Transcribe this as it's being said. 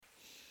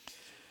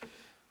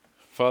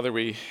Father,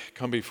 we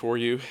come before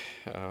you,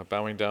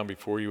 bowing down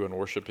before you and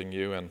worshiping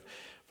you. And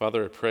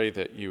Father, I pray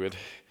that you would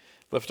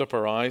lift up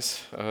our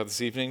eyes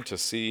this evening to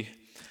see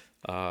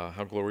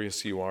how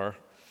glorious you are.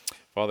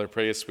 Father, I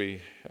pray as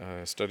we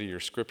study your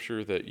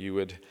scripture that you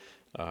would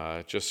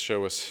just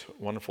show us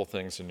wonderful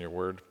things in your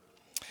word.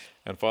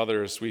 And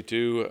Father, as we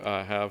do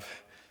have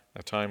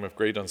a time of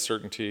great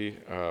uncertainty,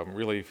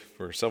 really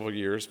for several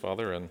years,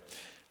 Father, and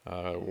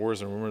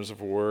wars and rumors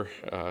of war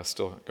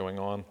still going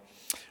on,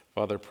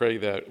 Father, pray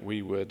that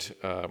we would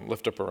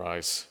lift up our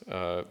eyes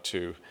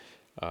to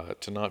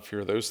not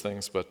fear those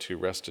things, but to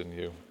rest in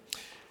you.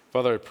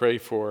 Father, I pray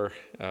for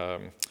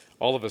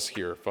all of us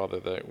here, Father,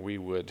 that we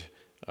would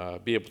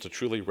be able to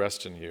truly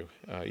rest in you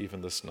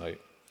even this night.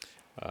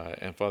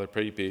 And Father,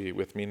 pray you be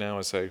with me now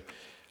as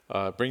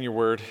I bring your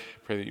word.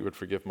 Pray that you would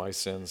forgive my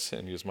sins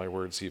and use my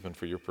words even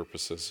for your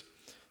purposes.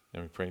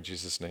 And we pray in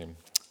Jesus' name.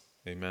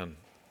 Amen.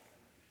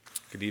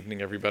 Good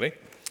evening, everybody.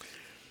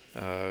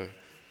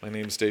 My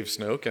name is Dave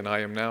Snoke, and I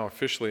am now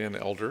officially an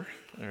elder,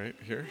 all right,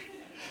 here,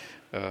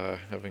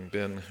 having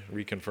been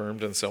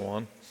reconfirmed and so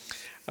on.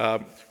 We're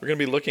going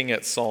to be looking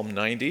at Psalm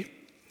 90,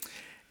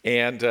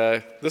 and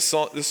this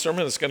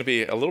sermon is going to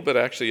be a little bit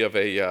actually of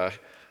a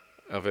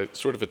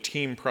sort of a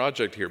team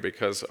project here,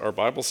 because our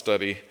Bible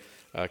study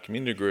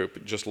community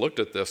group just looked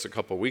at this a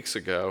couple weeks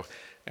ago,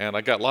 and I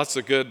got lots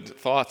of good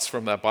thoughts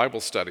from that Bible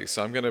study,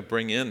 so I'm going to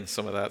bring in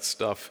some of that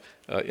stuff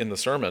in the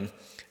sermon,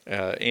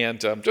 and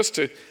just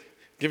to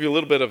give you a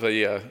little bit of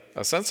a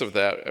sense of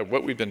that,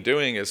 what we've been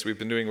doing is we've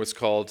been doing what's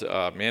called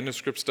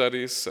manuscript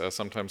studies,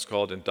 sometimes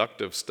called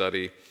inductive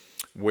study,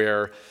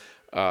 where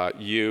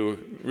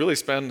you really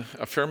spend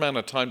a fair amount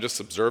of time just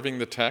observing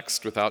the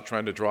text without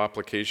trying to draw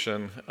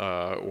application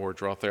or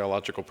draw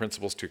theological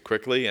principles too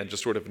quickly, and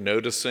just sort of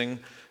noticing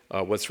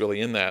what's really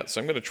in that. So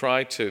I'm going to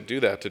try to do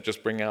that, to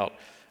just bring out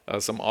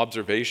some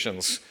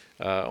observations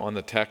on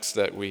the text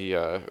that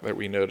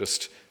we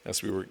noticed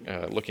as we were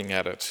looking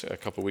at it a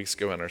couple weeks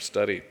ago in our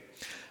study.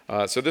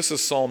 So this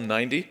is Psalm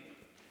 90.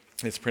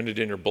 It's printed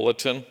in your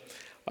bulletin.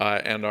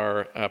 And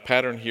our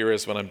pattern here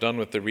is when I'm done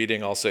with the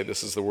reading, I'll say,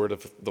 "This is the word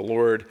of the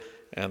Lord,"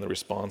 and the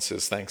response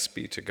is, "Thanks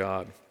be to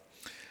God."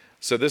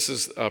 So this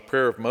is a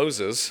prayer of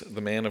Moses,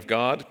 the man of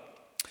God,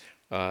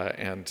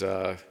 and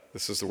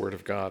this is the word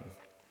of God.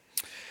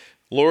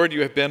 "Lord,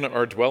 you have been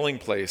our dwelling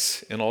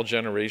place in all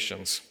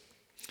generations.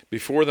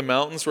 Before the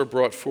mountains were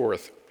brought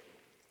forth,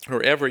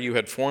 or ever you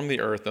had formed the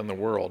earth and the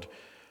world,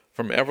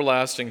 from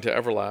everlasting to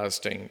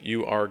everlasting,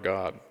 you are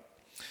God.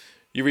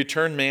 You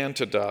return man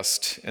to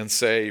dust and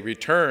say,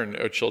 'Return,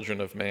 O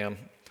children of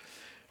man.'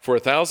 For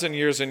 1,000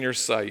 years in your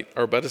sight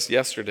are but as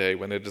yesterday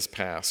when it is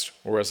past,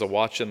 or as a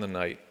watch in the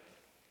night.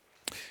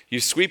 You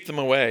sweep them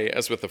away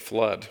as with a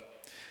flood.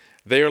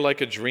 They are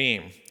like a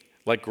dream,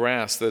 like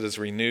grass that is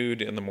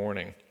renewed in the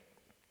morning.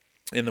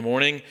 In the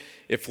morning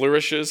it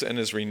flourishes and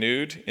is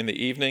renewed. In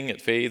the evening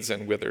it fades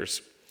and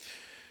withers.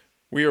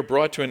 We are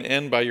brought to an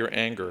end by your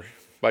anger.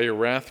 By your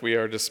wrath we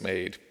are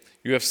dismayed.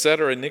 You have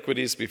set our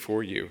iniquities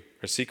before you,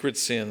 our secret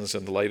sins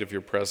in the light of your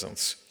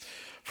presence.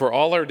 For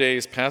all our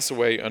days pass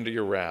away under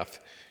your wrath.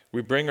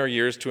 We bring our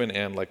years to an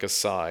end like a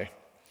sigh.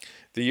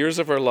 The years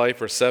of our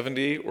life are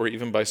 70, or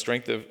even by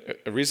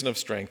reason of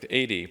strength,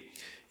 80.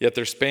 Yet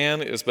their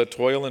span is but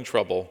toil and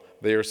trouble.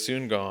 They are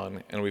soon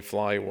gone, and we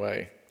fly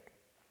away.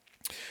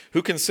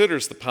 Who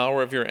considers the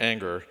power of your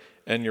anger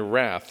and your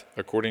wrath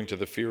according to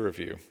the fear of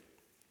you?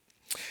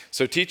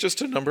 So teach us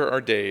to number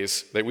our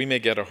days, that we may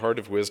get a heart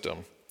of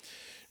wisdom.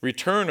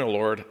 Return, O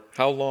Lord,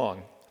 how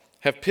long?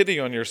 Have pity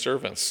on your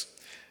servants.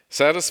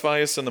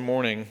 Satisfy us in the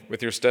morning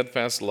with your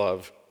steadfast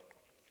love,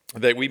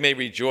 that we may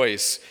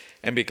rejoice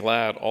and be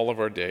glad all of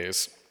our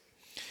days.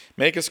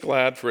 Make us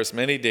glad for as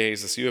many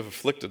days as you have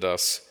afflicted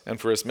us, and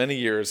for as many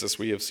years as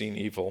we have seen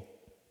evil.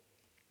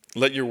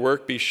 Let your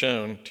work be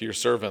shown to your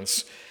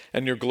servants,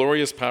 and your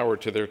glorious power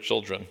to their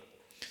children.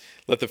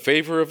 Let the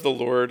favor of the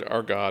Lord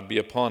our God be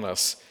upon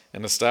us,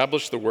 and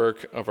establish the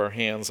work of our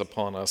hands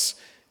upon us.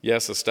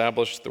 Yes,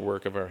 establish the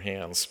work of our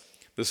hands."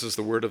 This is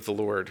the word of the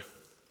Lord.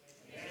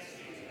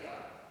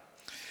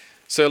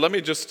 So let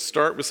me just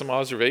start with some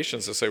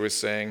observations, as I was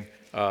saying,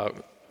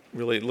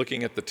 really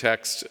looking at the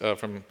text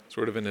from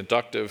sort of an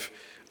inductive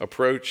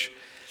approach.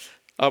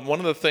 One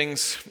of the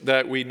things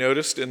that we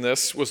noticed in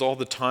this was all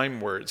the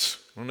time words.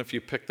 I don't know if you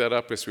picked that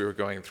up as we were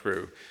going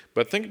through,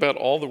 but think about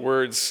all the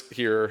words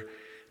here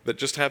that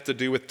just have to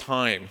do with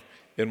time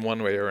in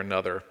one way or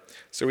another.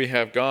 So we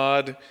have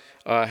God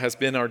has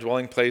been our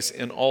dwelling place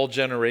in all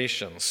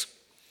generations.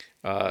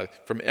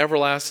 From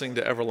everlasting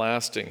to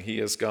everlasting, he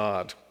is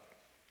God.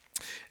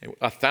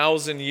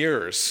 1,000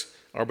 years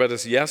are but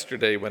as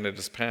yesterday when it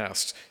is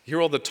past. You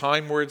hear all the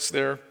time words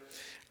there?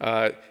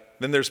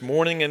 Then there's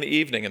morning and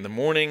evening. In the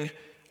morning,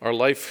 our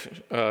life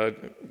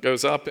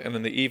goes up, and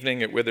in the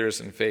evening, it withers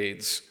and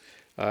fades.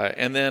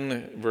 And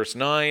then verse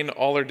 9,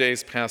 all our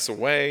days pass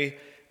away.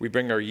 We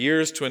bring our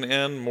years to an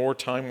end, more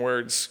time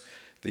words.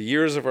 The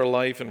years of our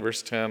life in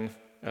verse 10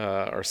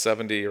 are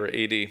 70 or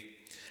 80.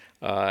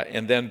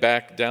 And then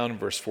back down in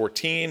verse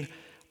 14,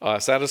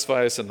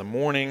 satisfy us in the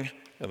morning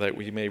that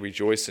we may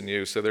rejoice in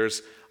you. So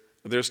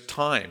there's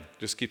time,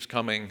 just keeps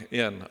coming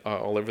in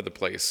all over the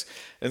place.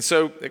 And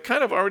so it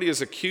kind of already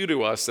is a cue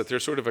to us that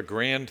there's sort of a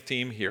grand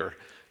theme here,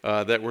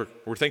 that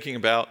we're thinking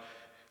about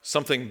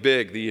something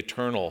big, the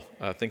eternal,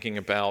 thinking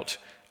about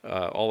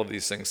all of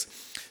these things.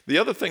 The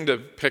other thing to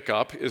pick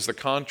up is the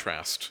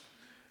contrast,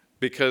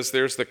 because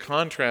there's the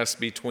contrast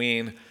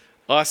between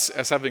us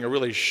as having a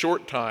really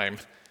short time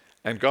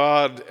and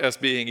God as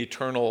being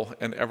eternal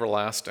and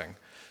everlasting.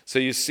 So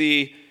you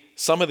see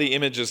some of the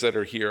images that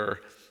are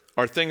here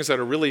are things that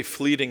are really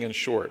fleeting and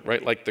short,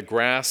 right? Like the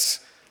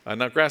grass.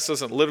 Now, grass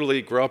doesn't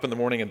literally grow up in the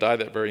morning and die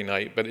that very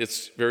night, but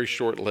it's very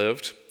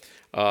short-lived.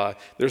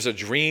 There's a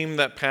dream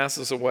that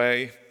passes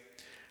away.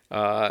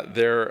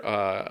 There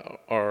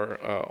are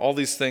all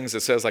these things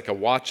that says like a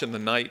watch in the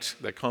night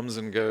that comes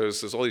and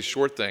goes. There's all these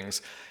short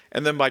things.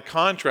 And then by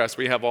contrast,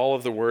 we have all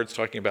of the words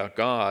talking about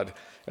God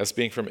as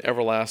being from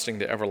everlasting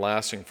to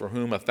everlasting, for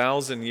whom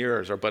 1,000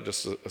 years are but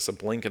just a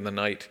blink in the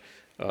night,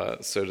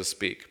 so to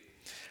speak.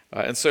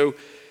 And so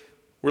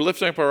we're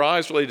lifting up our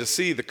eyes really to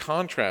see the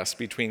contrast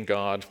between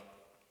God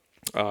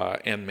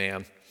and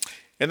man.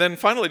 And then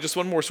finally, just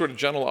one more sort of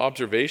general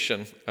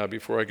observation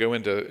before I go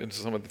into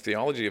some of the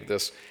theology of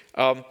this.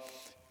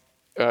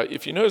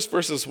 If you notice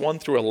verses 1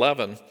 through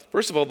 11,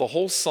 first of all, the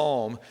whole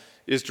psalm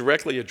is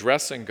directly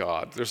addressing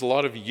God. There's a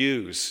lot of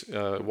yous,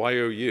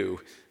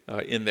 Y-O-U,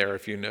 in there,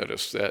 if you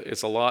notice.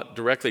 It's a lot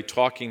directly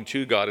talking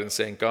to God and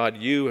saying, God,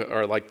 you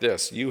are like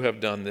this, you have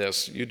done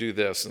this, you do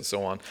this, and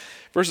so on.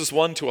 Verses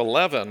 1 to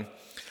 11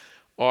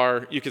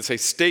 are, you could say,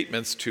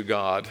 statements to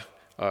God,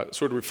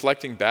 sort of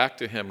reflecting back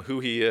to him who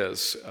he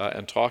is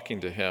and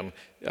talking to him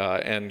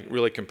and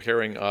really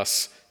comparing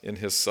us in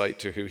his sight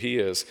to who he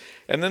is.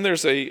 And then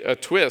there's a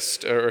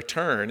twist or a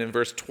turn in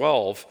verse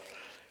 12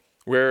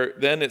 where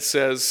then it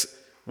says,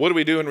 what do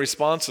we do in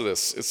response to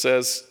this? It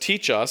says,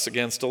 teach us,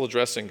 again, still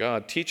addressing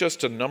God, teach us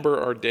to number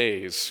our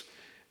days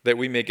that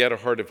we may get a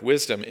heart of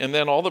wisdom. And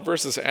then all the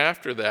verses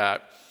after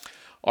that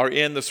are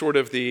in the sort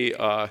of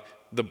the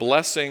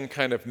blessing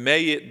kind of,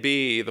 may it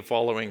be the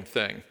following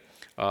thing.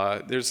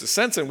 There's a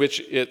sense in which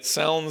it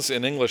sounds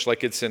in English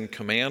like it's in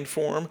command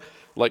form,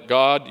 like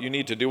God, you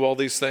need to do all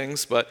these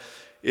things, but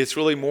it's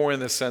really more in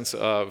the sense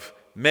of,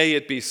 may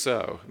it be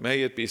so,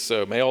 may it be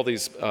so, may all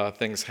these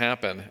things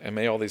happen, and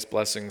may all these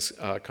blessings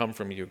come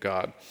from you,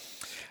 God.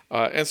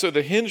 And so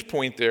the hinge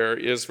point there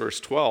is verse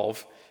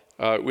 12,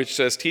 which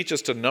says, teach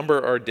us to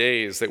number our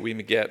days that we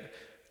may get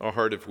a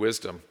heart of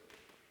wisdom.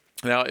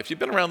 Now, if you've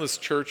been around this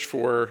church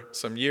for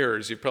some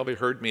years, you've probably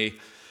heard me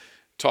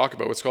talk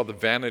about what's called the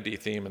vanity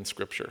theme in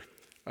Scripture.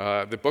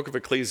 The book of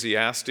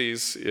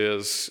Ecclesiastes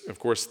is, of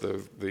course,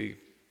 the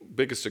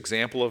biggest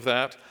example of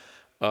that,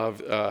 of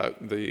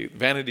the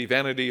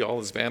vanity,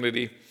 all is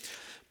vanity.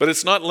 But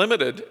it's not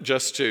limited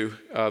just to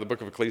the book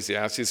of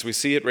Ecclesiastes. We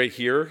see it right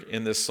here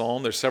in this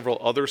psalm. There's several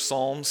other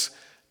psalms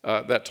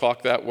that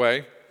talk that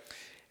way.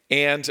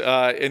 And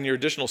in your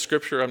additional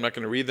scripture, I'm not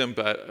going to read them,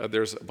 but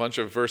there's a bunch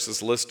of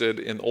verses listed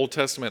in Old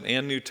Testament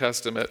and New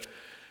Testament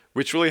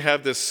which really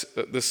have this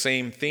the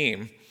same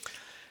theme.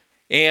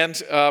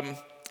 And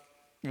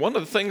one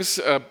of the things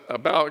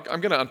I'm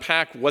going to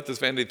unpack what this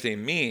vanity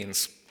theme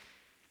means,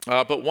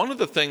 but one of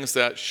the things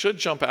that should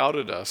jump out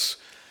at us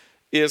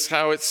is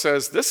how it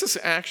says this is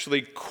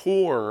actually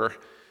core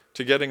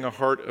to getting a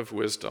heart of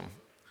wisdom,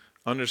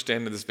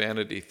 understanding this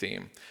vanity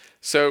theme.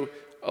 So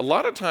a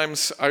lot of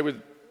times I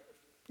would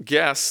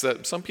guess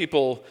that some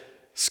people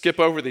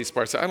skip over these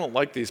parts. I don't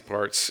like these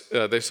parts.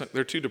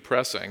 They're too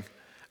depressing.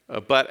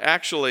 But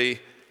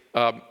actually,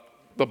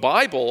 the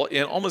Bible,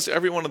 in almost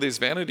every one of these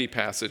vanity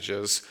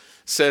passages,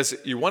 says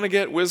you want to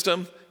get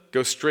wisdom,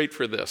 go straight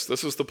for this.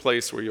 This is the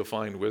place where you'll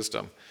find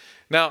wisdom.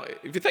 Now,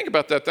 if you think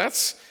about that,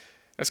 that's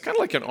kind of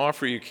like an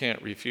offer you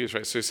can't refuse,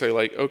 right? So you say,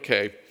 like,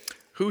 okay,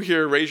 who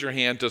here, raise your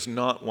hand, does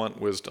not want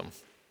wisdom,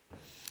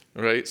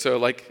 right? So,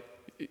 like,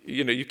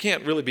 you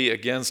can't really be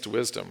against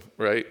wisdom,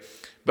 right?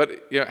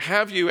 But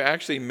have you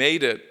actually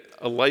made it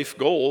a life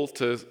goal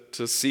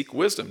to seek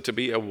wisdom, to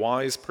be a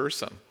wise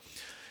person?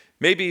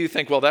 Maybe you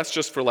think, well, that's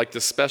just for like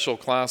the special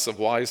class of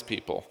wise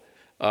people.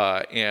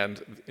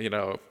 And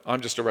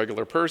I'm just a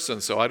regular person,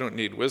 so I don't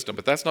need wisdom.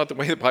 But that's not the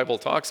way the Bible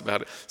talks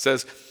about it. It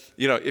says,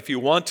 if you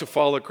want to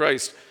follow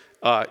Christ,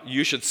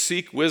 you should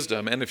seek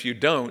wisdom. And if you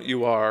don't,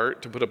 you are,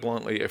 to put it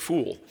bluntly, a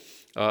fool.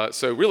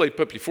 So really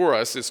put before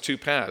us is two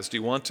paths. Do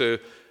you want to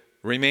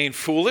remain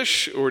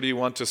foolish, or do you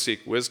want to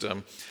seek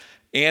wisdom?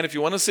 And if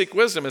you want to seek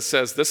wisdom, it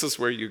says this is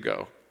where you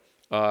go.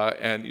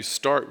 And you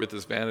start with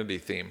this vanity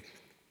theme.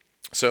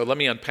 So let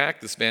me unpack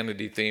this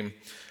vanity theme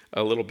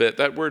a little bit.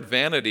 That word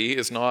vanity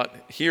is not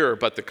here,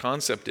 but the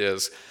concept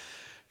is,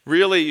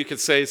 really you could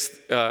say it's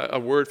a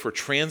word for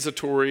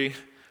transitory.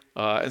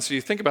 And so you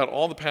think about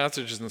all the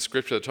passages in the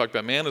Scripture that talk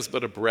about man is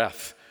but a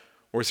breath,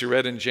 or as you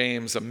read in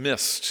James, a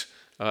mist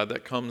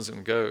that comes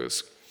and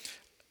goes.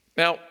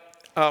 Now,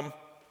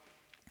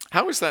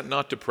 how is that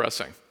not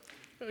depressing?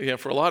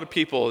 For a lot of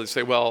people, they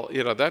say, well,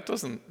 that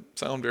doesn't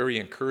sound very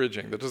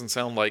encouraging. That doesn't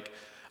sound like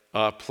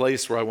a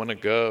place where I want to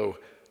go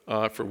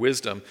for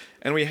wisdom.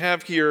 And we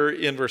have here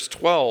in verse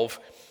 12,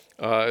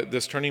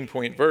 this turning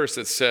point verse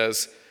that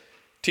says,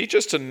 "Teach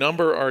us to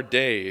number our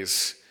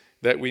days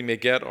that we may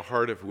get a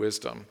heart of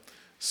wisdom."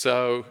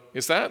 So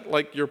is that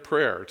like your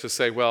prayer to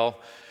say, well,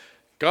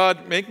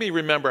 God, make me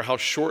remember how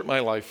short my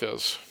life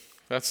is.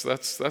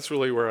 That's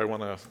really where I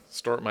want to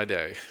start my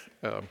day.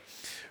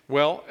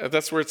 Well,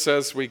 that's where it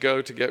says we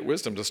go to get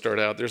wisdom to start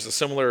out. There's a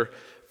similar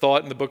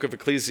thought in the book of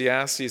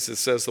Ecclesiastes. It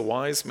says the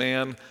wise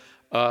man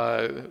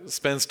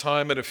spends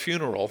time at a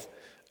funeral,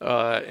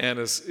 and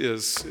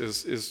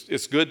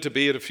it's good to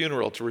be at a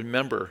funeral to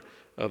remember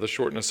the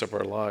shortness of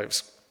our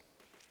lives.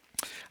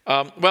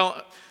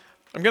 Well,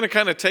 I'm going to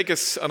kind of take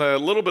us on a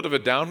little bit of a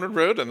downward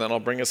road, and then I'll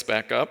bring us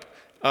back up.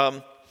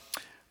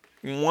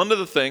 One of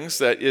the things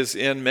that is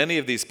in many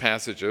of these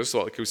passages,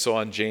 like we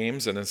saw in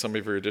James and in some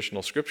of your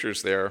additional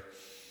scriptures there,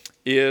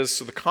 is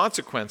the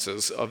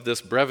consequences of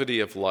this brevity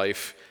of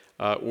life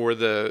or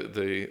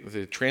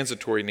the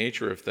transitory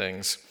nature of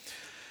things,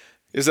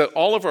 is that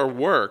all of our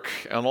work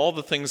and all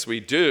the things we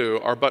do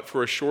are but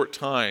for a short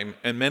time,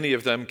 and many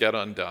of them get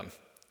undone.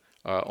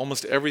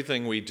 Almost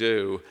everything we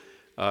do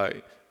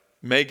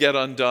may get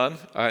undone,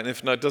 and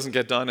if it doesn't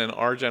get done in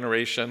our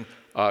generation,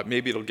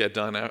 maybe it'll get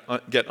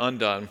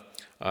undone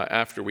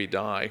after we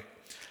die.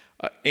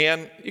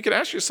 And you could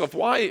ask yourself,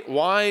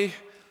 why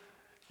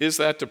is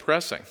that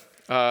depressing?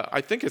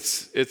 I think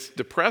it's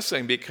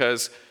depressing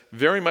because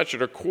very much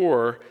at our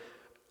core,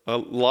 a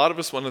lot of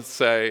us want to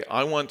say,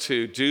 I want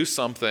to do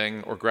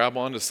something or grab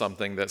onto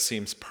something that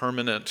seems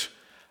permanent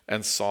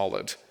and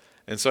solid.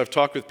 And so I've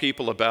talked with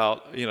people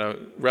about,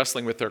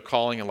 wrestling with their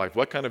calling in life.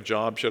 What kind of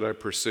job should I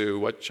pursue?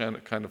 What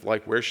kind of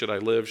life, where should I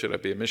live? Should I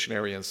be a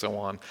missionary? And so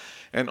on.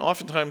 And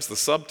oftentimes the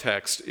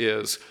subtext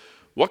is,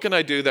 what can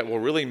I do that will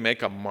really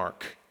make a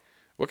mark?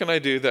 What can I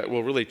do that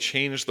will really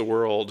change the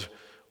world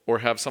or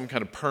have some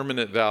kind of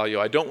permanent value?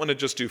 I don't want to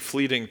just do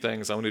fleeting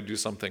things. I want to do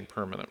something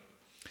permanent.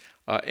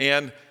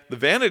 And the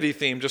vanity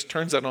theme just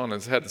turns that on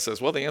its head and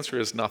says, well, the answer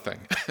is nothing.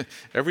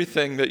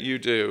 Everything that you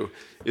do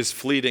is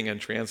fleeting and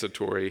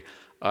transitory.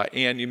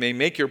 And you may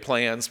make your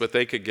plans, but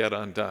they could get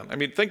undone. I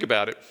mean, think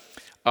about it.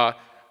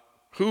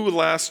 Who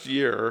last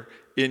year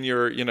in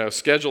your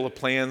schedule of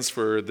plans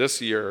for this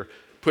year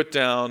put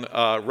down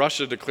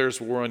Russia declares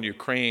war on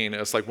Ukraine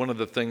as like one of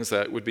the things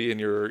that would be in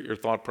your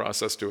thought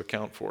process to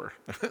account for,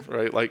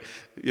 right? Like,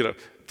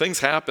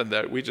 things happen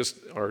that we just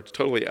are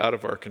totally out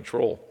of our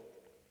control.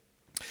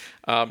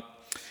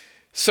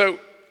 So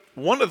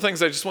one of the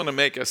things I just want to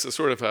make as a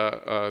sort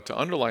of to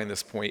underline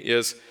this point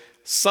is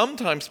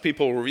sometimes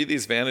people will read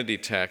these vanity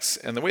texts,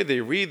 and the way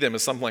they read them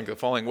is something like the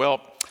following: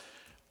 well,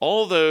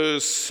 all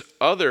those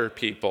other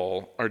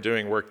people are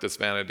doing work that's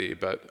vanity,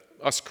 but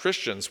us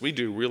Christians, we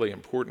do really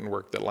important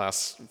work that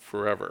lasts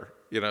forever.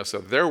 So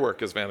their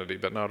work is vanity,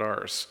 but not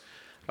ours.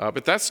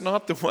 But that's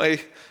not the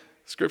way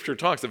Scripture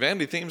talks. The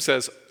vanity theme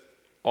says,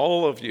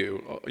 all of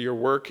you, your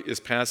work is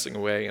passing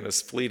away and is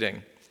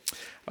fleeting.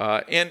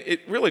 And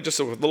it really,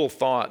 just a little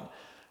thought,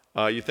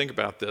 you think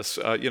about this.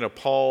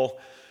 Paul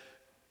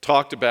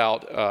talked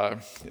about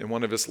in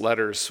one of his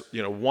letters,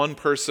 one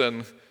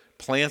person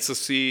plants a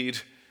seed,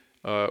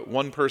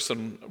 one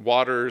person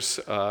waters,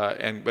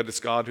 but it's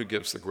God who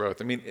gives the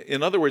growth. I mean,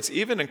 in other words,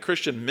 even in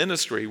Christian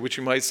ministry, which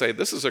you might say,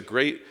 this is a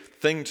great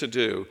thing to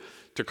do,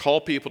 to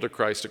call people to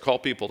Christ, to call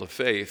people to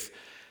faith,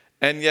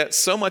 and yet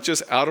so much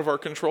is out of our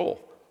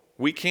control.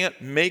 We can't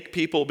make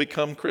people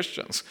become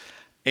Christians.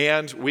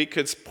 And we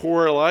could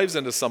pour our lives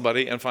into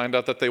somebody and find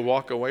out that they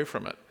walk away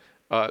from it.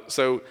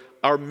 So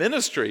our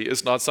ministry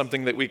is not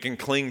something that we can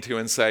cling to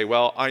and say,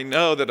 well, I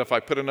know that if I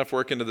put enough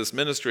work into this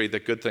ministry,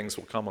 that good things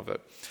will come of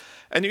it.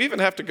 And you even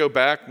have to go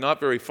back not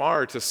very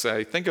far to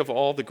say, think of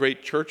all the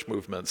great church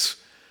movements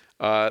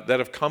that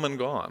have come and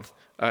gone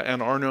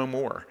and are no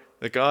more.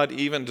 That God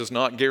even does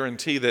not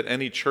guarantee that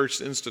any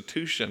church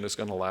institution is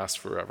going to last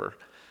forever.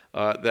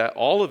 That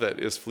all of it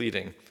is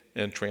fleeting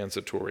and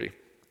transitory.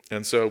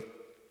 And so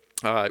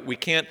we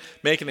can't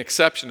make an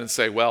exception and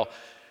say, well,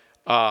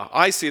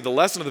 I see the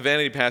lesson of the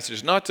vanity passage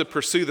is not to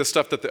pursue the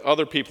stuff that the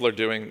other people are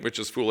doing, which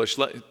is foolish.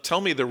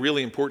 Tell me the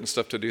really important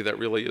stuff to do that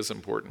really is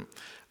important.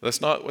 That's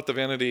not what the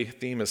vanity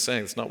theme is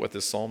saying. It's not what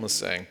this psalm is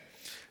saying.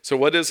 So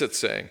what is it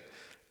saying?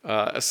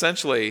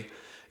 Essentially,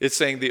 it's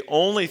saying the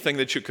only thing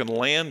that you can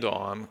land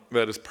on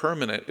that is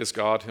permanent is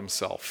God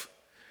himself.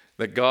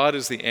 That God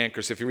is the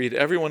anchor. So if you read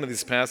every one of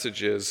these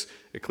passages,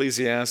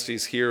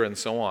 Ecclesiastes here and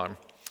so on,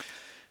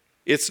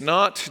 it's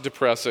not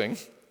depressing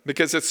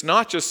because it's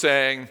not just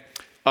saying,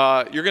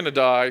 you're going to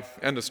die,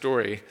 end of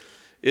story.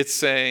 It's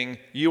saying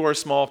you are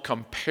small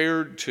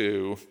compared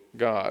to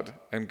God,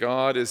 and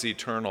God is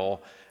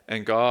eternal,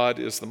 and God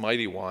is the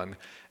mighty one.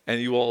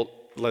 And you will,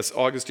 as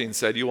Augustine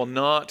said, you will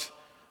not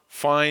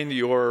find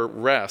your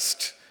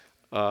rest.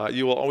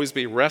 You will always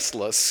be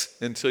restless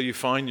until you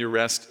find your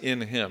rest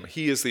in him.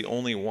 He is the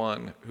only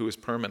one who is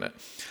permanent.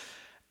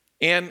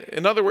 And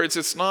in other words,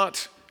 it's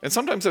not, and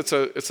sometimes it's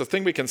a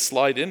thing we can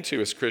slide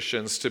into as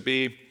Christians to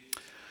be,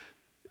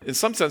 in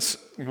some sense,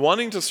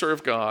 wanting to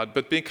serve God,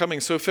 but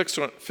becoming so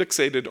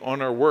fixated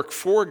on our work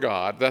for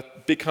God,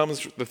 that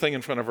becomes the thing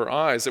in front of our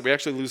eyes, that we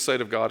actually lose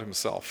sight of God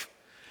himself.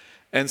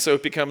 And so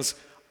it becomes,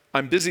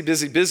 I'm busy,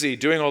 busy, busy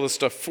doing all this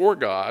stuff for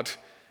God,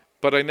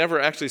 but I never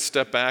actually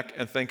step back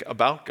and think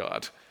about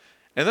God.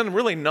 And then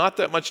really not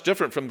that much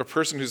different from the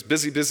person who's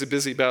busy, busy,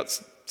 busy about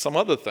some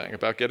other thing,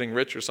 about getting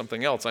rich or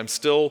something else. I'm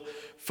still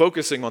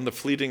focusing on the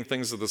fleeting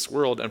things of this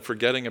world and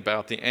forgetting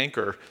about the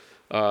anchor,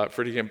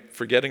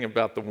 forgetting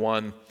about the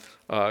one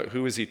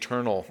who is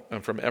eternal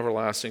and from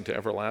everlasting to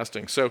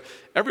everlasting. So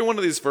every one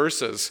of these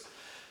verses,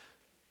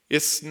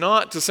 it's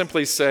not to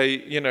simply say,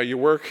 your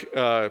work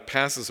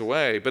passes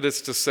away, but it's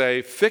to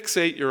say,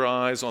 fixate your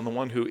eyes on the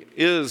one who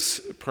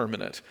is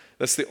permanent.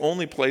 That's the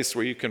only place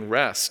where you can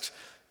rest,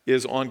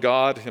 is on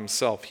God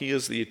himself. He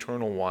is the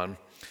eternal one,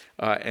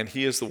 and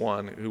he is the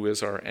one who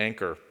is our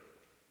anchor.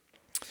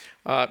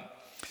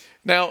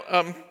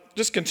 Now,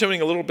 just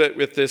continuing a little bit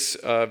with this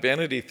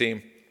vanity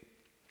theme,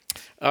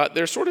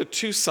 there's sort of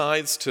two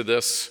sides to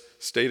this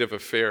state of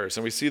affairs,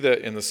 and we see that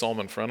in the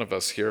psalm in front of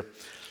us here.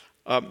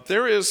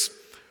 There is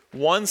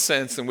one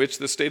sense in which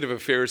the state of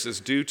affairs is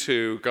due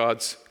to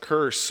God's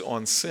curse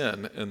on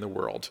sin in the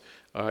world.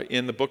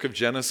 In the book of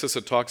Genesis,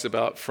 it talks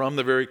about from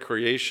the very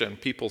creation,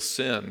 people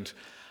sinned,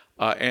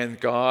 and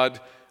God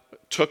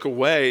took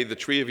away the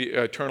tree of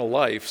eternal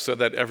life so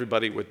that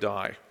everybody would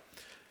die.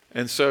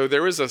 And so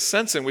there is a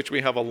sense in which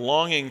we have a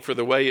longing for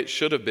the way it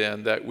should have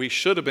been, that we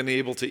should have been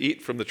able to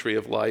eat from the tree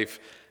of life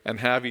and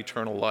have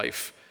eternal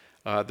life,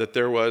 that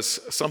there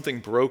was something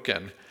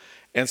broken.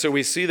 And so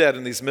we see that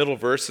in these middle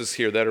verses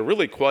here that are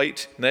really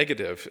quite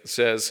negative. It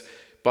says,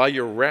 by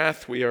your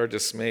wrath we are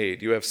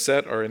dismayed. You have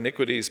set our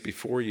iniquities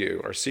before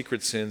you, our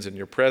secret sins in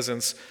your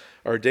presence.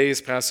 Our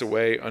days pass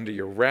away under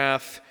your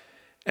wrath,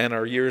 and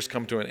our years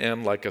come to an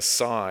end like a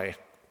sigh.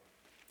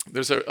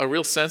 There's a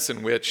real sense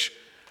in which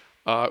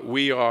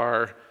we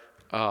are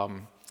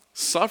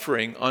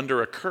suffering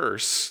under a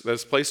curse that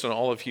is placed on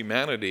all of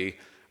humanity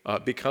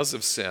because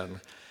of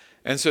sin.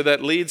 And so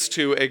that leads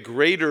to a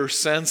greater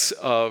sense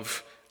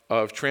of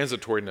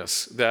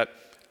transitoriness, that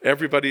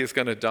everybody is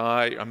going to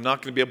die. I'm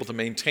not going to be able to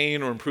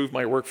maintain or improve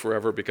my work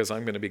forever because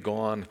I'm going to be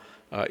gone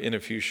in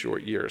a few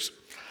short years.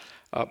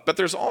 But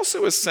there's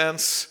also a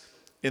sense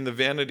in the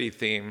vanity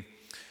theme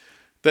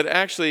that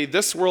actually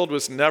this world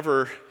was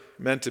never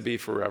meant to be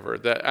forever,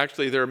 that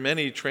actually there are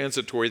many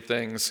transitory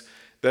things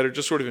that are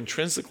just sort of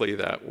intrinsically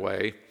that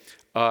way,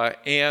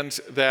 and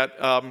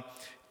that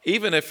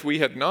even if we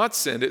had not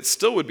sinned, it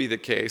still would be the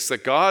case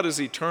that God is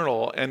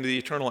eternal and the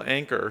eternal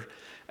anchor,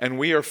 and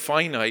we are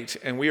finite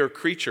and we are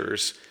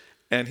creatures,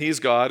 and he's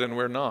God and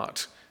we're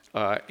not.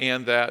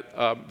 And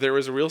that there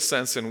is a real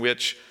sense in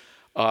which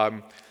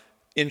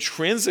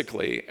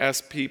intrinsically,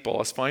 as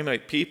people, as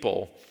finite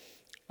people,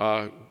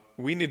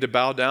 we need to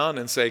bow down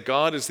and say,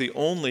 God is the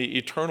only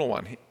eternal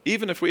one.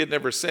 Even if we had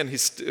never sinned,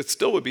 it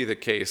still would be the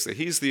case that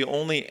he's the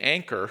only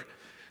anchor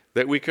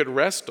that we could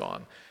rest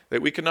on,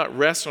 that we could not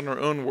rest on our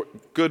own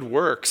good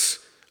works,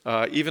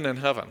 even in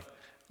heaven,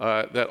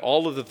 that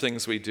all of the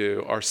things we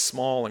do are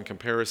small in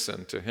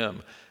comparison to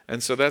him.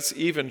 And so that's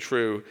even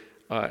true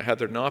had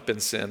there not been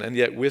sin, and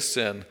yet with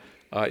sin,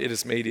 it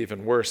is made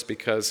even worse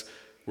because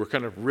we're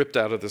kind of ripped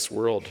out of this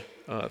world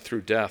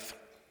through death.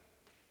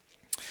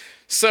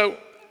 So,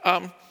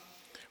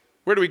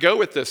 where do we go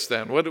with this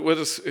then? What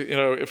is,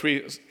 if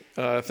we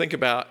think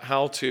about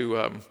how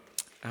to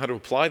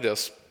apply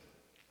this,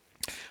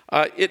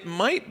 it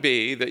might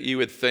be that you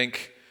would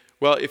think,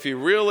 well, if you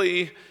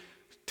really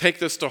take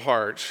this to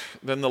heart,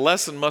 then the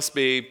lesson must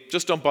be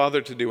just don't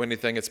bother to do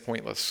anything, it's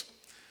pointless.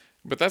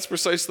 But that's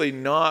precisely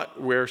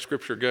not where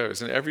Scripture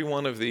goes. In every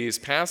one of these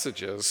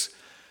passages,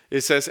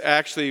 it says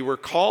actually we're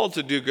called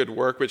to do good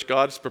work, which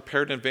God has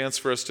prepared in advance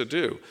for us to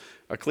do.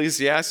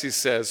 Ecclesiastes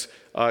says,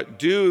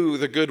 do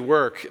the good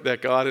work that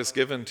God has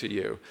given to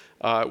you.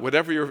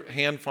 Whatever your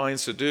hand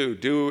finds to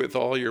do with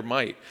all your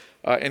might.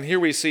 And here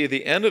we see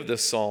the end of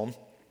this psalm.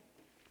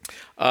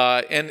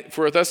 And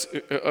for those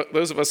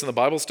of us in the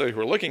Bible study who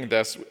are looking at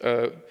this,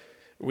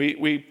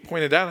 we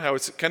pointed out how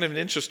it's kind of an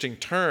interesting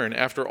turn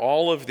after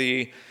all of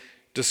the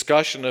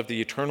discussion of the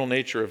eternal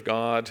nature of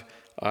God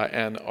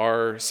and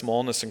our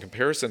smallness in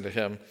comparison to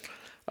him.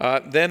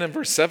 Then in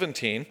verse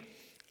 17,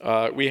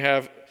 we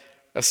have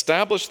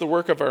establish the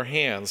work of our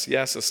hands.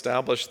 Yes,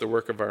 establish the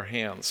work of our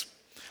hands.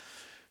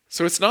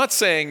 So it's not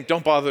saying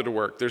don't bother to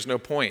work. There's no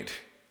point.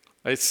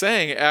 It's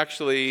saying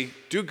actually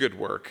do good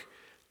work,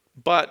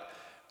 but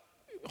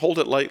hold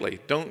it lightly.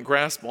 Don't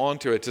grasp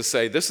onto it to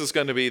say this is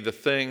going to be the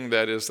thing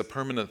that is the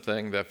permanent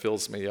thing that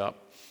fills me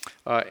up.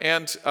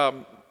 And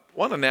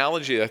one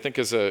analogy I think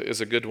is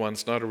a good one.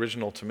 It's not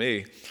original to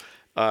me.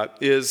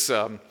 Is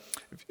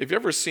have you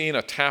ever seen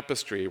a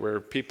tapestry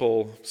where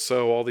people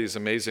sew all these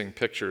amazing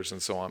pictures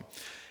and so on?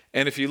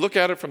 And if you look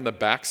at it from the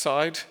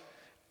backside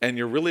and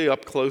you're really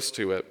up close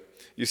to it,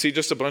 you see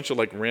just a bunch of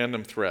like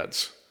random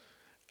threads.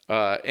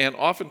 And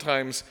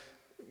oftentimes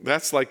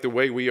that's like the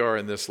way we are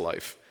in this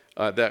life,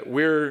 that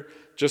we're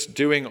just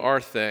doing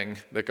our thing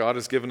that God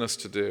has given us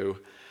to do.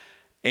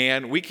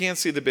 and we can't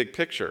see the big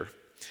picture.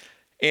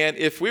 And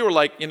if we were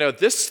like,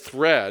 this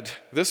red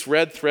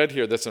thread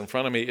here that's in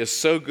front of me is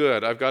so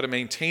good, I've got to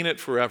maintain it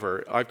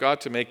forever. I've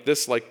got to make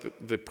this like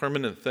the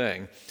permanent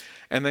thing.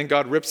 And then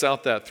God rips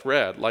out that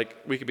thread, like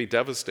we could be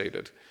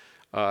devastated.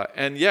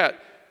 And yet,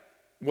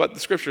 what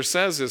the scripture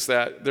says is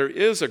that there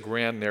is a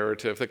grand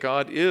narrative, that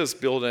God is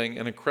building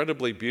an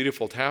incredibly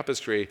beautiful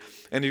tapestry.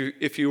 And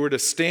if you were to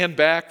stand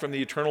back from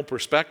the eternal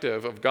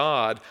perspective of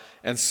God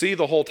and see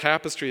the whole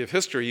tapestry of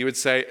history, you would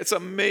say, it's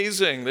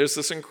amazing. There's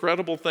this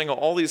incredible thing.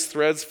 All these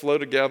threads flow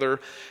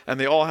together, and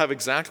they all have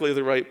exactly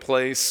the right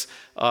place.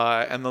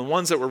 And the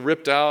ones that were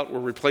ripped out were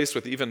replaced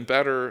with even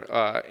better.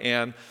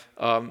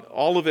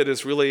 All of it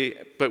is really,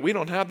 but we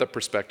don't have that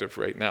perspective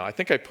right now. I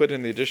think I put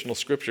in the additional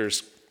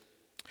scriptures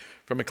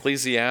from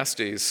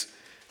Ecclesiastes.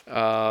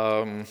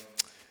 It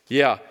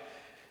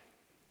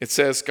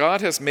says,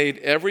 God has made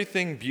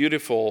everything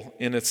beautiful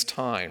in its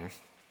time.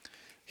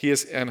 He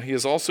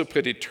has also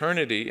put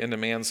eternity into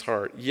man's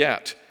heart,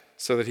 yet,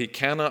 so that he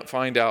cannot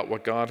find out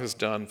what God has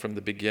done from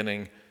the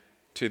beginning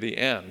to the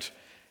end.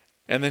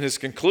 And then his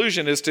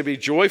conclusion is to be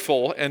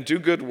joyful and do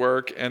good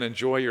work and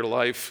enjoy your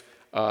life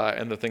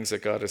and the things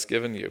that God has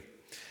given you.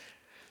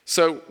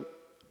 So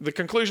the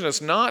conclusion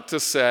is not to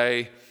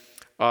say,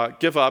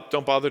 give up,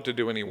 don't bother to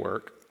do any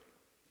work,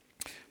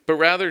 but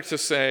rather to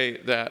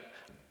say that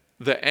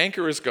the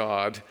anchor is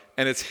God,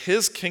 and it's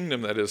his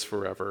kingdom that is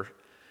forever,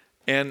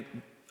 and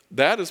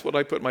that is what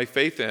I put my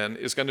faith in,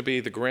 is going to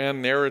be the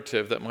grand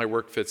narrative that my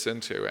work fits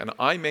into. And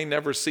I may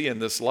never see in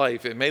this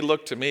life, it may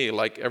look to me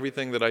like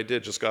everything that I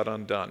did just got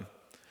undone.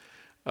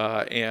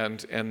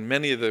 And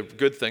many of the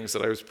good things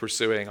that I was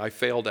pursuing, I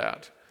failed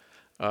at.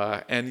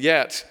 And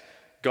yet,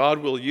 God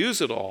will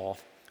use it all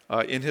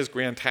in his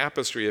grand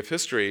tapestry of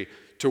history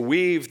to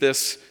weave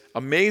this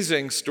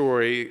amazing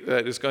story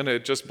that is going to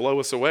just blow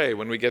us away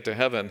when we get to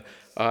heaven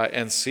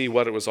and see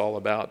what it was all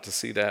about, to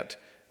see that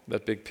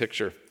big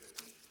picture.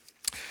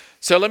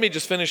 So let me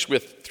just finish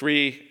with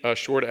three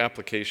short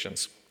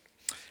applications.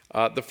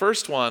 The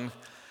first one,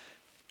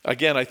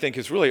 again, I think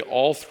is really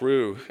all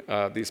through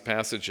these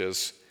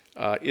passages,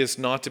 is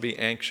not to be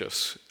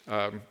anxious.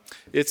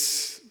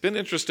 It's been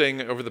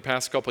interesting over the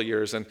past couple of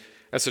years, and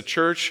as a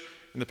church,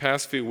 in the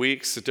past few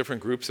weeks, the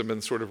different groups have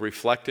been sort of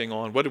reflecting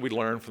on what did we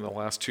learn from the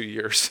last 2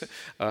 years.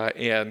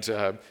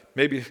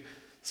 Maybe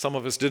some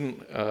of us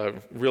didn't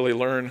really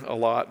learn a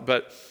lot,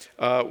 but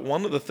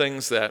one of the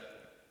things that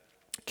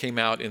came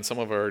out in some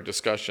of our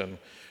discussion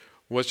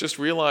was just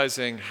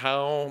realizing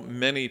how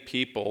many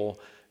people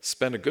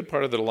spend a good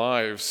part of their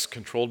lives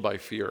controlled by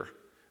fear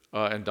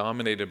and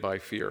dominated by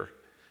fear.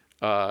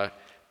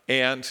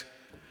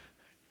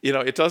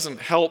 It doesn't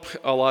help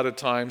a lot of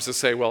times to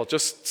say, well,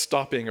 just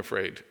stop being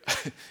afraid,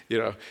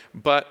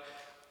 But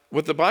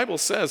what the Bible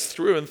says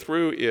through and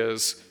through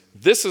is,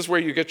 this is where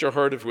you get your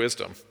heart of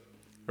wisdom,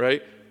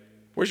 right?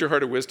 Where's your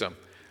heart of wisdom?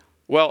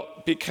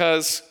 Well,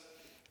 because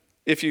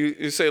if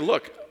you say,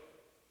 look,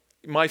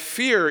 my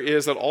fear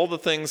is that all the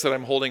things that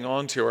I'm holding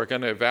on to are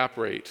going to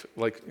evaporate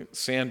like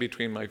sand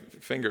between my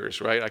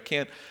fingers,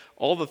 right?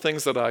 All the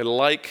things that I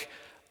like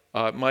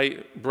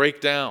might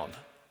break down.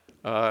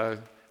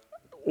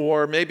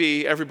 Or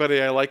maybe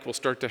everybody I like will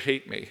start to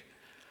hate me.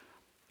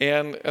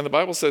 And the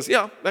Bible says,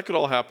 yeah, that could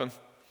all happen.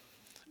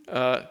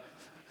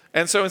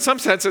 And so in some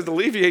sense, it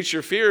alleviates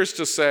your fears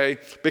to say,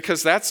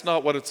 because that's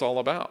not what it's all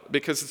about.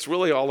 Because it's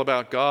really all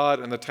about God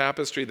and the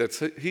tapestry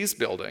that he's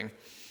building.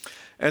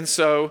 And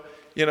so,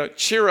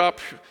 cheer up.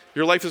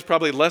 Your life is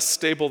probably less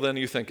stable than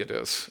you think it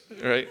is,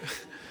 right?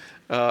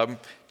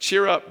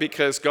 Cheer up,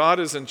 because God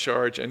is in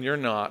charge and you're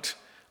not.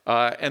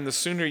 And the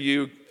sooner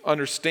you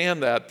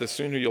understand that, the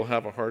sooner you'll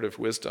have a heart of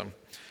wisdom.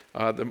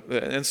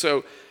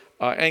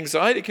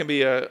 Anxiety can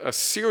be a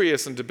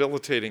serious and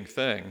debilitating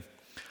thing.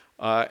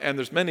 And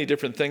there's many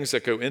different things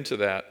that go into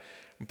that.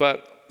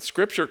 But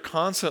Scripture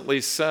constantly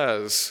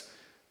says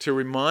to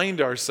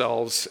remind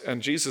ourselves,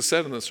 and Jesus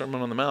said in the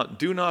Sermon on the Mount,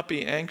 do not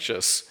be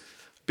anxious.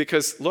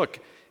 Because, look,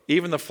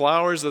 even the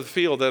flowers of the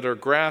field that are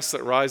grass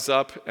that rise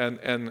up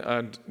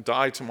and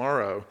die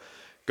tomorrow,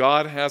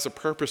 God has a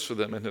purpose for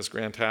them in his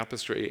grand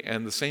tapestry,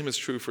 and the same is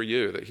true for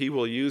you, that he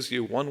will use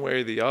you one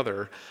way or the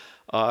other.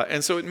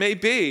 And so it may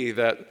be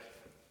that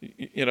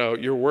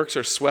your works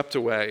are swept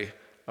away,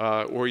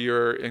 or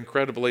you're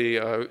incredibly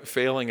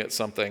failing at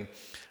something,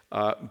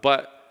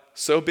 but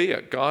so be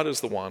it. God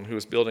is the one who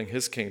is building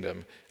his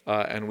kingdom,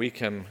 and we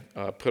can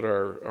put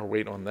our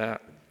weight on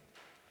that.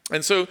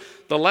 And so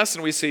the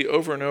lesson we see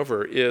over and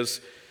over is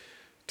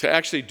to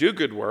actually do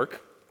good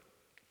work,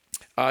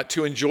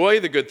 to enjoy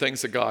the good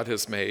things that God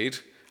has made,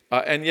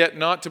 and yet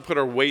not to put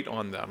our weight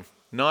on them.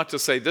 Not to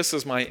say, this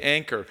is my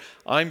anchor.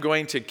 I'm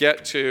going to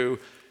get to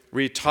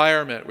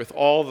retirement with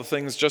all the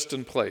things just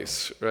in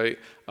place, right?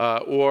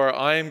 Or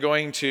I'm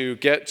going to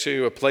get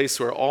to a place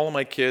where all of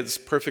my kids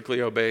perfectly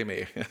obey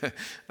me.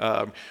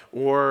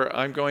 Or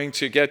I'm going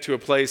to get to a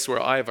place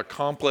where I have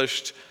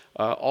accomplished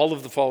all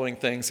of the following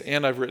things,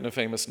 and I've written a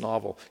famous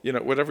novel.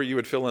 Whatever you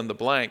would fill in the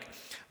blank.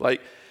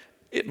 Like,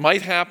 it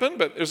might happen,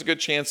 but there's a good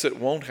chance it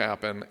won't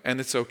happen, and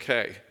it's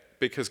okay.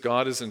 because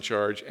God is in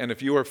charge. And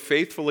if you are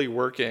faithfully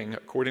working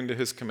according to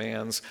his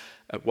commands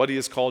at what he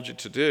has called you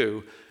to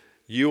do,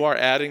 you are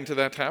adding to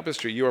that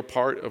tapestry. You are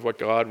part of what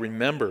God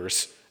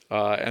remembers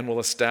and will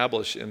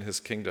establish in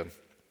his kingdom.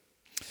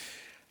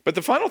 But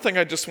the final thing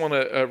I just want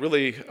to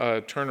really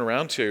turn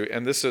around to,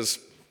 and this is,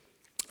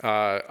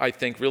 I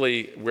think,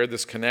 really where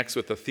this connects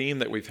with the theme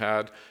that we've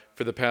had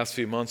for the past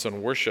few months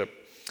on worship.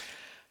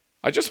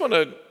 I just want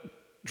to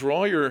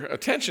draw your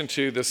attention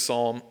to this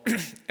psalm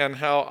and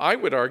how I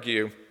would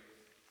argue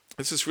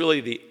this is really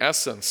the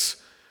essence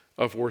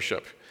of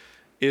worship,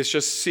 is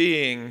just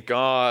seeing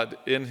God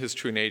in his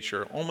true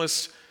nature,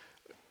 almost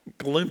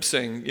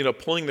glimpsing,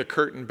 pulling the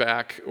curtain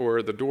back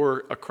or the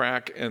door a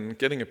crack and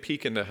getting a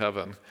peek into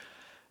heaven.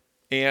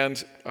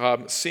 And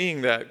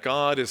seeing that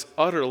God is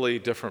utterly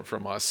different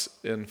from us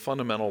in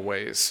fundamental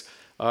ways.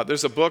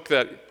 There's a book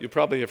that you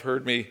probably have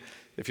heard me,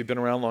 if you've been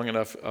around long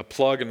enough,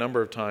 plug a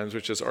number of times,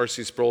 which is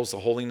R.C. Sproul's The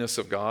Holiness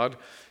of God.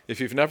 If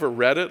you've never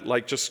read it,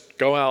 just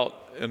go out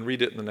and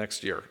read it in the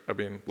next year.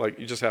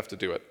 You just have to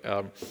do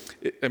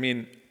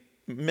it.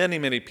 Many,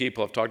 many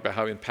people have talked about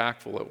how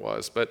impactful it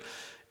was, but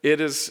it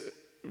is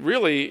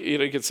really,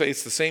 you could say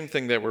it's the same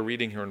thing that we're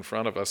reading here in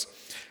front of us.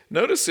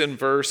 Notice in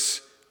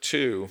verse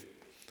 2,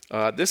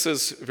 this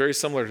is very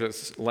similar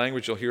to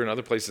language you'll hear in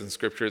other places in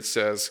Scripture. It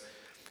says,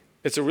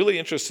 it's a really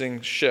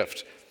interesting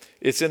shift.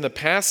 It's in the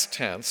past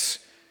tense.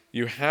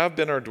 You have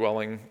been our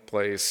dwelling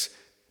place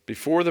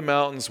before the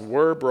mountains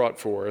were brought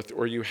forth,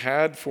 or you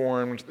had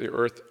formed the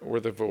earth or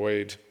the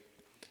void.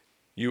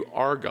 You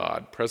are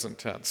God, present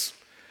tense.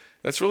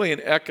 That's really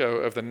an echo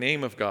of the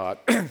name of God.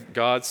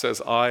 God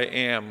says, I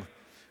am.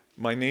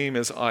 My name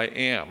is I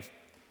am.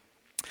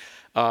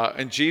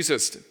 And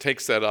Jesus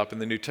takes that up in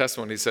the New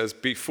Testament. He says,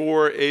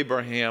 before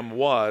Abraham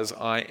was,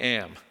 I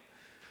am.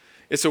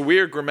 It's a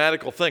weird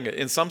grammatical thing.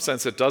 In some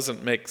sense, it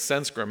doesn't make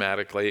sense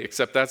grammatically,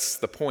 except that's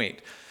the point,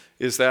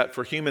 is that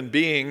for human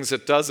beings,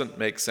 it doesn't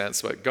make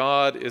sense. But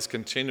God is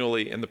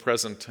continually in the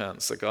present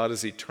tense, that God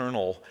is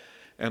eternal,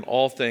 and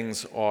all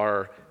things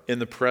are in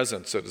the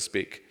present, so to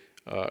speak,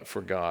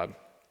 for God.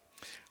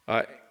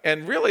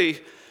 And really,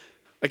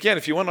 again,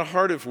 if you want a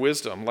heart of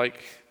wisdom,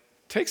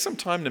 take some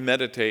time to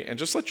meditate and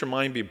just let your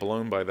mind be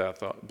blown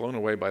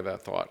away by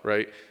that thought,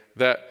 right?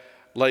 That,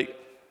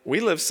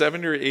 we live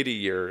 70 or 80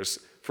 years.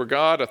 For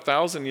God,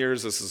 1,000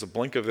 years, this is a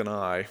blink of an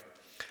eye.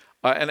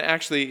 And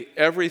actually,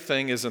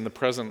 everything is in the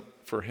present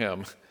for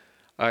him.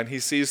 And he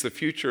sees the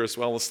future as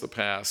well as the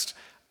past.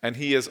 And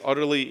he is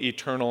utterly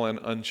eternal and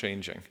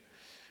unchanging.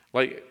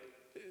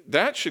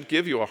 That should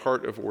give you a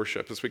heart of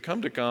worship. As we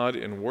come to God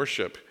in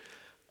worship,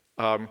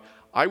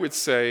 I would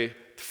say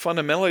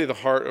fundamentally the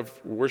heart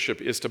of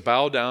worship is to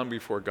bow down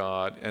before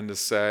God and to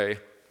say,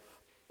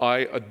 I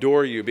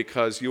adore you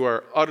because you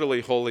are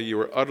utterly holy, you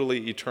are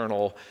utterly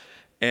eternal,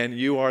 and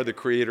you are the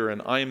creator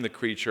and I am the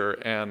creature,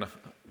 and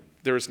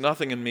there's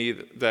nothing in me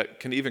that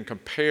can even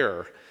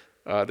compare.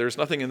 There's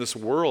nothing in this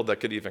world that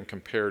could even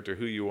compare to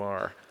who you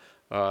are.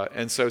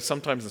 And so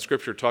sometimes in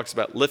Scripture it talks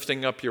about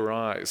lifting up your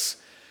eyes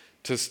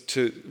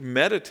to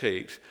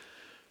meditate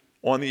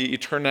on the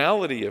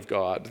eternality of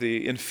God,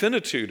 the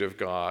infinitude of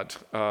God,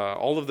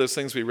 all of those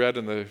things we read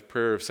in the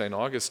prayer of St.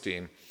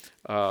 Augustine,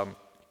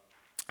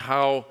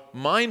 how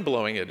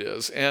mind-blowing it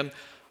is. And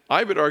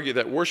I would argue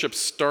that worship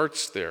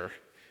starts there,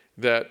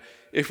 that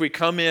if we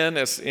come in,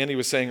 as Andy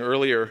was saying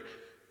earlier,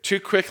 too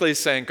quickly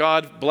saying,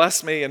 God,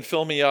 bless me and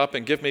fill me up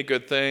and give me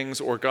good things,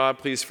 or God,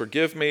 please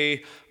forgive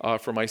me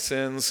for my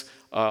sins,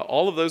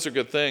 all of those are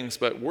good things,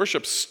 but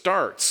worship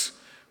starts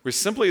with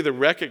simply the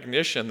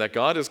recognition that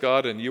God is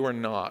God and you are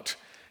not.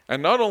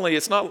 And not only,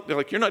 it's not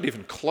you're not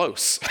even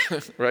close,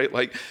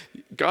 right?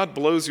 God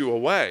blows you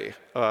away.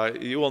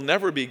 You will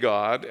never be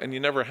God, and you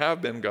never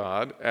have been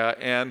God,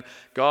 and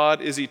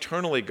God is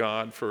eternally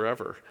God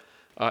forever.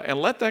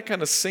 And let that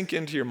kind of sink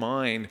into your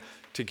mind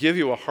to give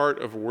you a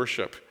heart of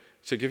worship,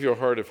 to give you a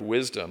heart of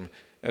wisdom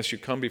as you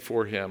come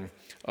before him,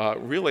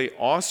 really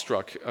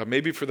awestruck,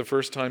 maybe for the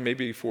first time,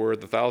 maybe for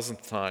the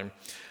 1,000th time,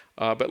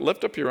 but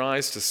lift up your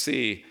eyes to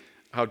see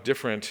how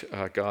different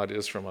God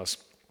is from us,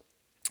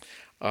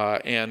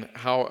 and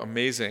how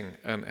amazing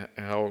and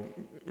how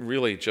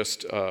really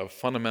just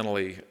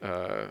fundamentally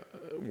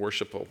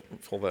worshipful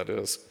that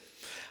is.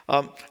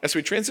 As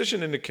we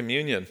transition into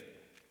communion,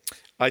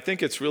 I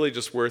think it's really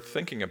just worth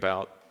thinking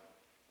about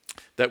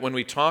that when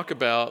we talk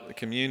about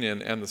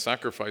communion and the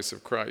sacrifice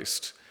of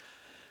Christ,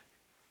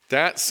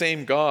 that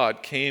same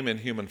God came in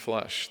human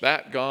flesh.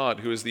 That God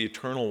who is the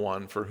eternal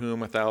one, for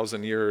whom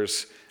 1,000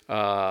 years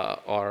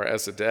are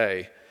as a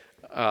day,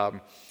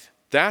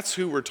 that's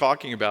who we're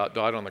talking about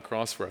died on the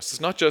cross for us.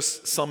 It's not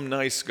just some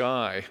nice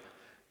guy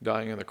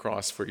dying on the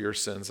cross for your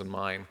sins and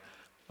mine,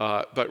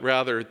 but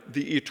rather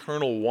the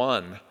eternal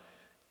one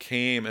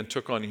came and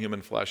took on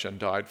human flesh and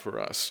died for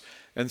us.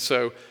 And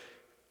so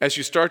as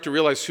you start to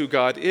realize who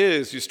God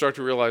is, you start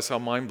to realize how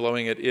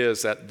mind-blowing it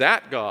is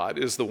that God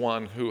is the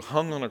one who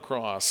hung on a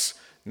cross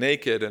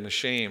naked and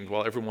ashamed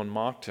while everyone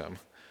mocked him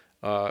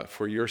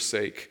for your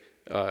sake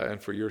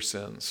and for your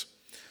sins.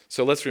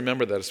 So let's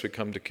remember that as we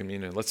come to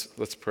communion.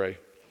 Let's pray.